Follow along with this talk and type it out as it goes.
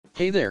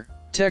Hey there,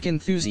 tech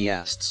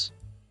enthusiasts!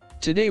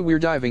 Today we're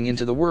diving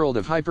into the world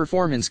of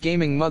high-performance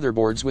gaming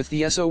motherboards with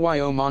the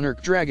SOYO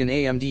Monarch Dragon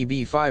AMD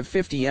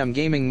B550M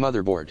gaming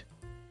motherboard.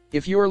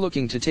 If you're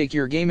looking to take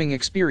your gaming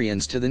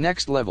experience to the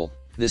next level,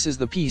 this is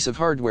the piece of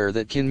hardware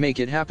that can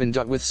make it happen.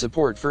 With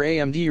support for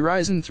AMD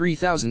Ryzen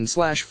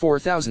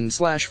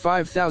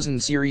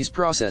 3000/4000/5000 series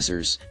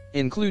processors,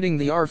 including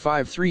the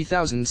R5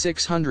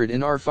 3600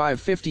 and R5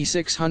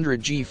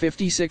 5600G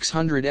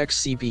 5600X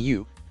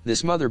CPU,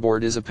 this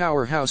motherboard is a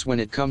powerhouse when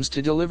it comes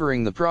to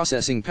delivering the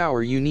processing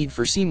power you need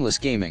for seamless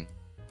gaming.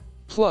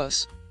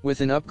 Plus,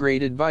 with an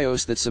upgraded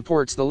BIOS that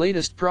supports the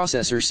latest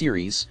processor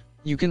series,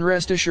 you can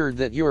rest assured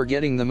that you're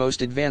getting the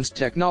most advanced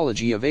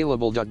technology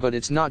available. But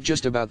it's not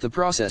just about the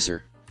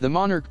processor. The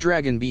Monarch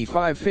Dragon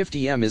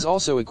B550M is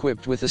also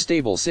equipped with a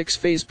stable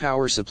 6-phase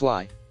power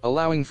supply,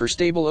 allowing for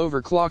stable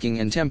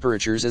overclocking and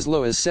temperatures as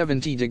low as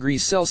 70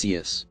 degrees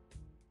Celsius.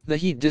 The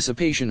heat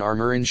dissipation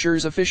armor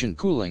ensures efficient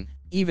cooling,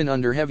 even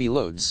under heavy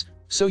loads,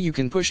 so you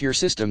can push your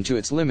system to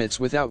its limits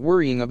without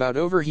worrying about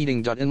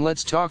overheating. And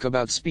let's talk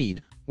about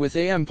speed. With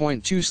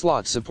AM.2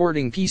 slots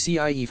supporting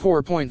PCIe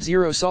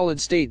 4.0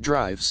 solid-state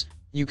drives,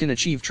 you can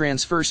achieve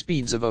transfer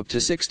speeds of up to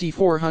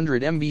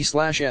 6400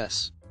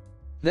 MB/s.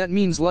 That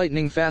means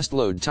lightning-fast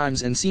load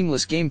times and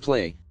seamless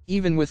gameplay,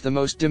 even with the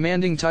most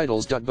demanding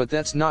titles. But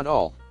that's not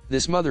all.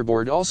 This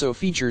motherboard also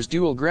features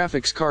dual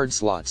graphics card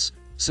slots,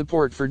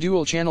 support for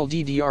dual-channel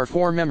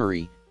DDR4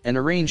 memory, and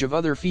a range of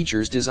other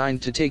features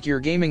designed to take your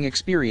gaming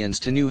experience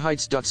to new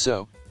heights.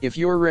 So, if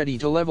you're ready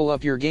to level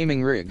up your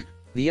gaming rig,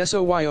 the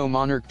SOYO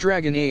Monarch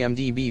Dragon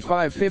AMD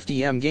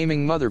B550M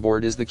gaming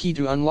motherboard is the key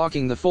to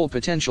unlocking the full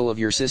potential of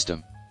your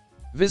system.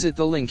 Visit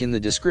the link in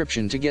the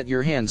description to get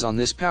your hands on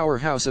this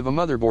powerhouse of a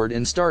motherboard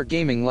and start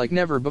gaming like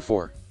never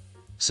before.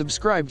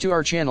 Subscribe to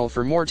our channel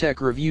for more tech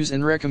reviews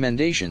and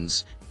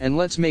recommendations, and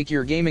let's make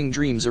your gaming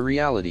dreams a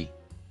reality.